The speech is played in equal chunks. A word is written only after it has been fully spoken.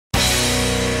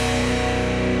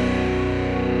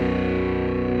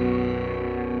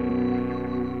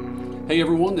Hey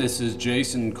everyone, this is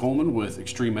Jason Coleman with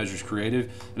Extreme Measures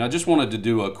Creative, and I just wanted to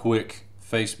do a quick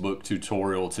Facebook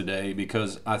tutorial today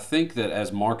because I think that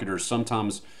as marketers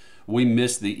sometimes we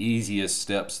miss the easiest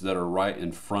steps that are right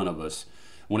in front of us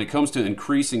when it comes to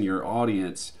increasing your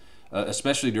audience,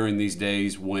 especially during these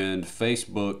days when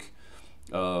Facebook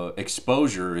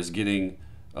exposure is getting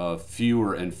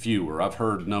fewer and fewer. I've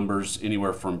heard numbers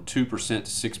anywhere from 2% to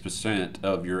 6%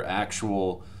 of your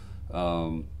actual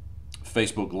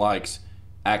Facebook likes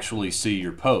actually see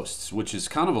your posts, which is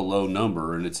kind of a low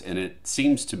number, and it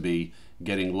seems to be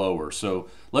getting lower. So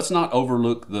let's not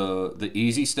overlook the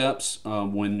easy steps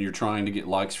when you're trying to get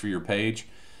likes for your page.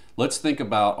 Let's think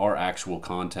about our actual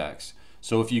contacts.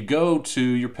 So if you go to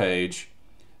your page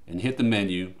and hit the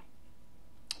menu,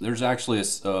 there's actually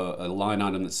a line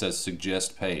item that says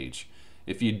suggest page.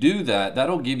 If you do that,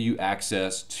 that'll give you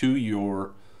access to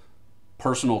your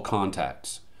personal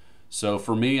contacts. So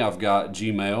for me, I've got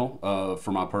Gmail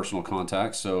for my personal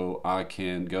contacts, so I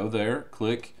can go there,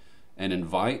 click and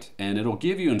invite, and it'll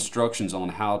give you instructions on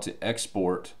how to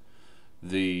export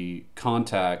the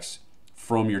contacts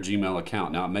from your Gmail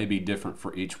account. Now it may be different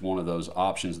for each one of those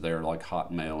options there, like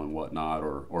Hotmail and whatnot,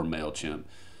 or MailChimp.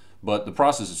 But the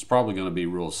process is probably going to be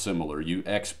real similar. You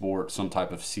export some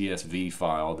type of CSV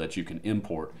file that you can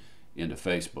import into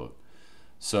Facebook.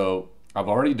 So I've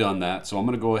already done that, so I'm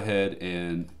going to go ahead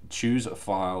and choose a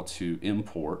file to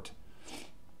import.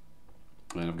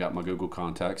 And I've got my Google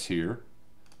Contacts here,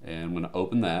 and I'm going to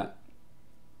open that.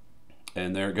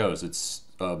 And there it goes. It's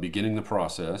beginning the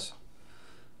process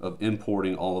of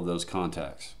importing all of those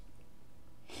contacts.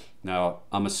 Now,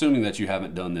 I'm assuming that you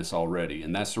haven't done this already,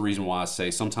 and that's the reason why I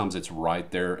say sometimes it's right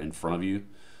there in front of you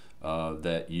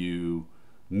that you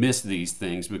miss these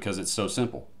things because it's so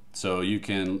simple. So you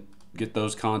can get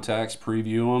those contacts,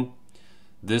 preview them.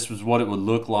 This is what it would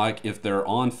look like if they're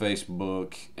on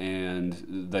Facebook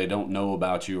and they don't know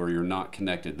about you or you're not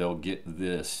connected. They'll get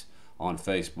this on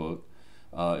Facebook.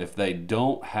 If they're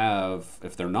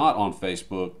not on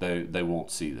Facebook, they won't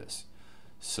see this.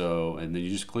 So, and then you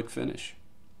just click finish.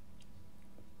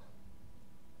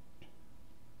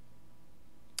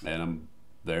 And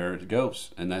there it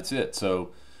goes, and that's it.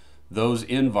 So those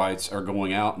invites are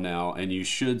going out now, and you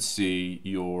should see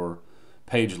your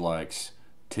page likes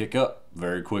tick up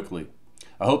very quickly.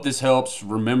 I hope this helps.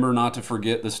 Remember not to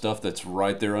forget the stuff that's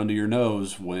right there under your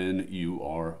nose when you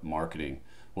are marketing.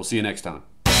 We'll see you next time.